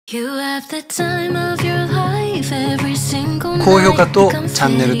高評価とチャ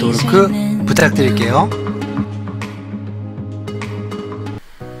ンネル登録부탁드릴게요。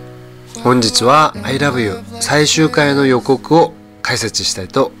本日は I Love You 最終回の予告を解説したい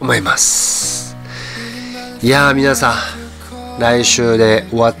と思います。いやー皆さん、来週で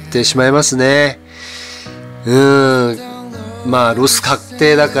終わってしまいますね。まあロス確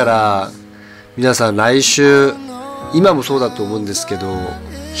定だから皆さん来週、今もそうだと思うんですけ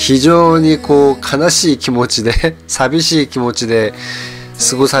ど、非常にこう悲しい気持ちで寂しい気持ちで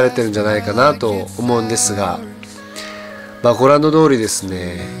過ごされてるんじゃないかなと思うんですが、ご覧の通りです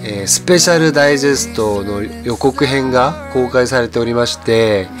ね、スペシャルダイジェストの予告編が公開されておりまし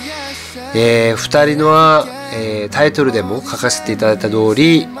て、2人のは、タイトルでも書かせていただいた通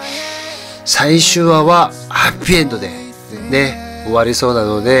り、最終話はハッピーエンドでね終わりそうな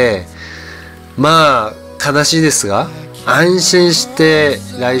ので、まあ悲しいですが安心して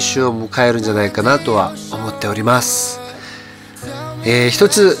来週を迎えるんじゃないかなとは思っております。一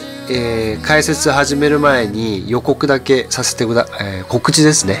つ、解説始める前に予告だけさせてくだ、告知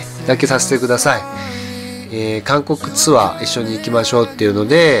ですねだけさせてください。韓国ツアー一緒に行きましょうっていうの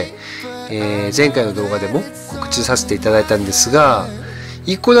で、前回の動画でも告知させていただいたんですが、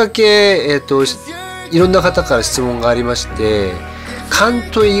一個だけ、いろんな方から質問がありまして、関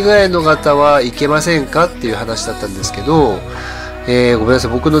東以外の方は行けませんかっていう話だったんですけど、ごめんなさ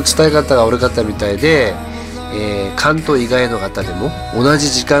い、僕の伝え方が悪かったみたいで、関東以外の方でも同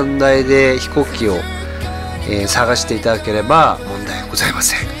じ時間帯で飛行機を、探していただければ問題ございま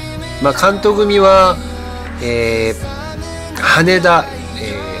せん。関東組は、羽田、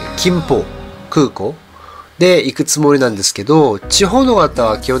金浦空港で行くつもりなんですけど、地方の方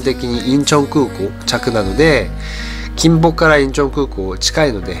は基本的にインチョン空港着なので、金浦からインチョン空港近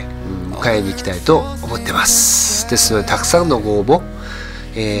いので、迎えに行きたいと思ってます。ですのでたくさんのご応募、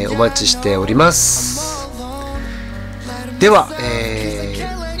お待ちしております。では、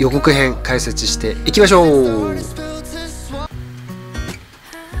予告編解説していきましょう。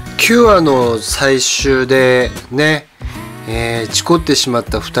9話の最終でね、事故ってしまっ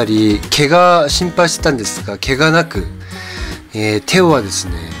た2人、怪我心配してたんですが怪我なく、テオはです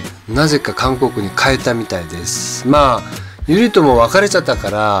ねなぜか韓国に変えたみたいです。ユリとも別れちゃったか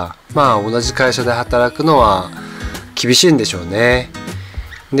ら、同じ会社で働くのは厳しいんでしょうね。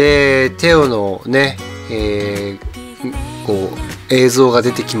でテオのね、こう映像が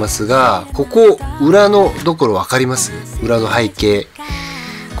出てきますが、ここ裏のどころ分かります？裏の背景、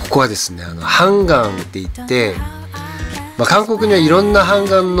ここはですねハンガンって言って、韓国にはいろんなハン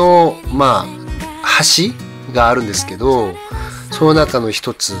ガンの橋があるんですけど、その中の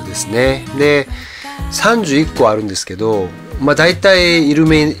一つですね。で31個あるんですけど、大体イル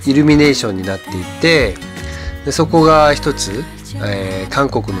ミネーションになっていて、でそこが一つ、韓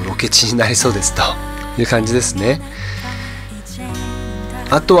国のロケ地になりそうですという感じですね。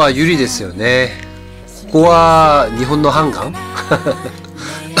あとはユリですよね。ここは日本のハンガン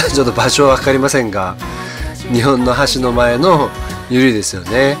ちょっと場所は分かりませんが、日本の橋の前のユリですよ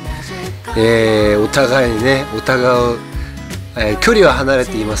ね。お互いにね距離は離れ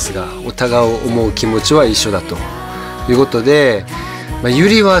ていますが、お互いを思う気持ちは一緒だということで、ユ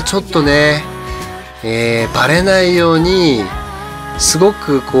リはちょっとね、バレないようにすご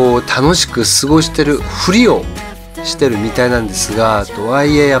くこう楽しく過ごしてるふりをしてるみたいなんですが、とは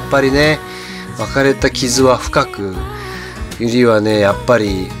いえやっぱりね別れた傷は深く、ユリはねやっぱ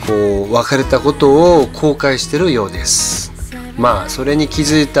りこう別れたことを後悔してるようです。それに気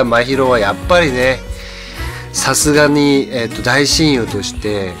づいた真宙はやっぱりねさすがに、大親友とし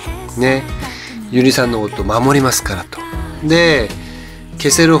てねユリさんのことを守りますからと、で消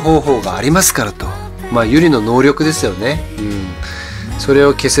せる方法がありますからと、ユリの能力ですよね、それ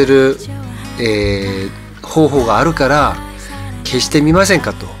を消せる、方法があるから消してみません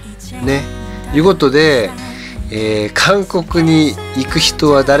かとねいうことで、韓国に行く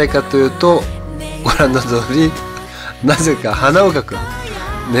人は誰かというと、ご覧の通りなぜか花岡くん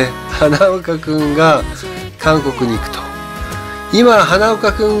ね、花岡くんが韓国に行くと。今花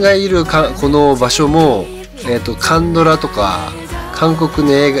岡くんがいるこの場所も、韓ドラとか韓国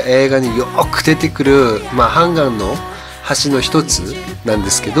の映画によく出てくる、ハンガンの橋の一つなんで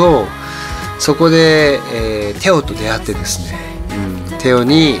すけど、そこで、テオと出会ってですね、テオ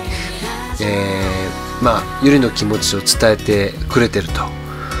に、ユリの気持ちを伝えてくれてると。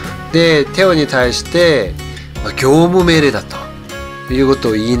でテオに対して、業務命令だということ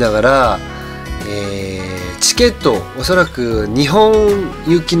を言いながら、チケット、おそらく日本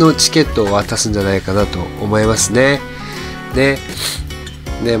行きのチケットを渡すんじゃないかなと思いますね。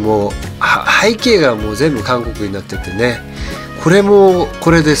でもう背景がもう全部韓国になっててね、これも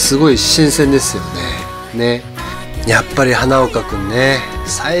これですごい新鮮ですよね。やっぱり花岡くんね、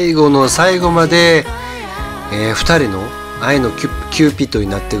最後の最後まで、2人の愛のキューピッドに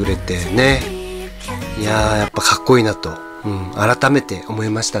なってくれてね、いやーやっぱかっこいいなと、改めて思い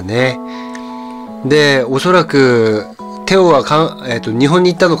ましたね。で、おそらくテオは日本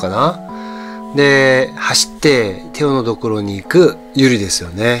に行ったのかな。で、走ってテオのところに行くユリですよ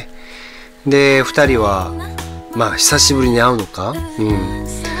ね。で、2人は久しぶりに会うのか、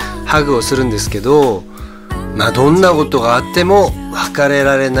ハグをするんですけど、どんなことがあっても別れ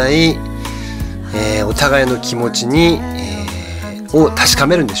られない、お互いの気持ちに、を確か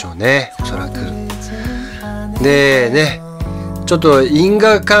めるんでしょうね、おそらく。でね、ちょっと因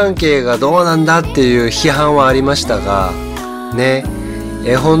果関係がどうなんだっていう批判はありましたがね、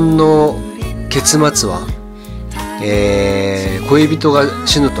絵本の結末は、恋人が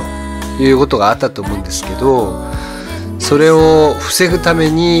死ぬということがあったと思うんですけど、それを防ぐため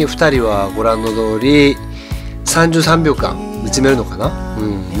に2人はご覧の通り33秒間見つめるのかな、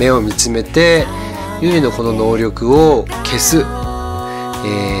目を見つめてユリのこの能力を消す、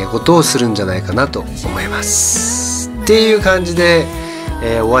ことをするんじゃないかなと思いますっていう感じで、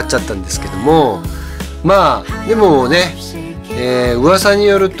終わっちゃったんですけども、でもね、噂に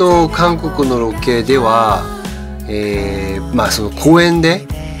よると韓国のロケでは、その公園で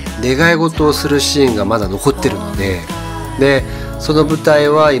願い事をするシーンがまだ残ってるので、その舞台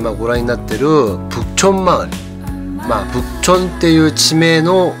は今ご覧になってる북촌マウル、북촌っていう地名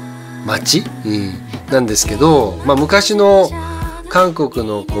の町、なんですけど、昔の韓国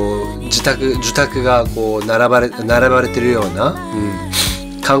のこう受託がこう並ばれてるような、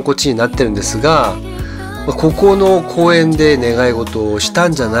観光地になってるんですが、ここの公園で願い事をした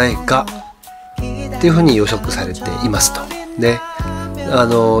んじゃないかっていうふうに予測されていますとね。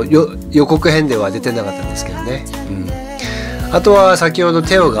予告編では出てなかったんですけどね。あとは先ほど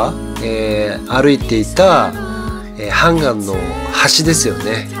テオが、歩いていた、ハンガンの橋ですよ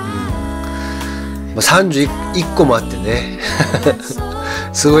ね。31個もあってね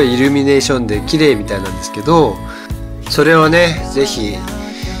すごいイルミネーションで綺麗みたいなんですけど、それをねぜひ、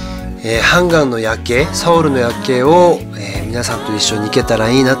ハンガンの夜景、ソウルの夜景を、皆さんと一緒に行けたら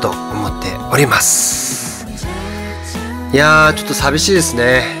いいなと思っております。いやーちょっと寂しいです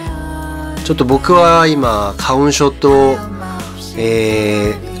ね。ちょっと僕は今カウンショット、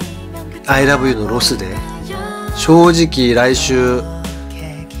I love you のロスで正直来週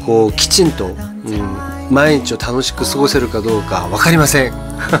こうきちんと、毎日を楽しく過ごせるかどうか分かりません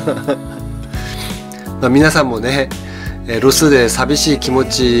皆さんもね、ロスで寂しい気持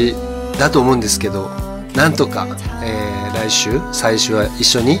ちだと思うんですけど、なんとか、来週最終は一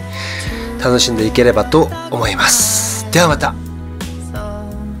緒に楽しんでいければと思います。ではまた。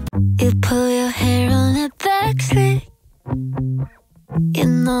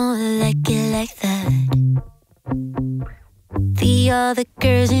The other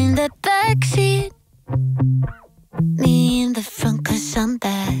girls in the backseat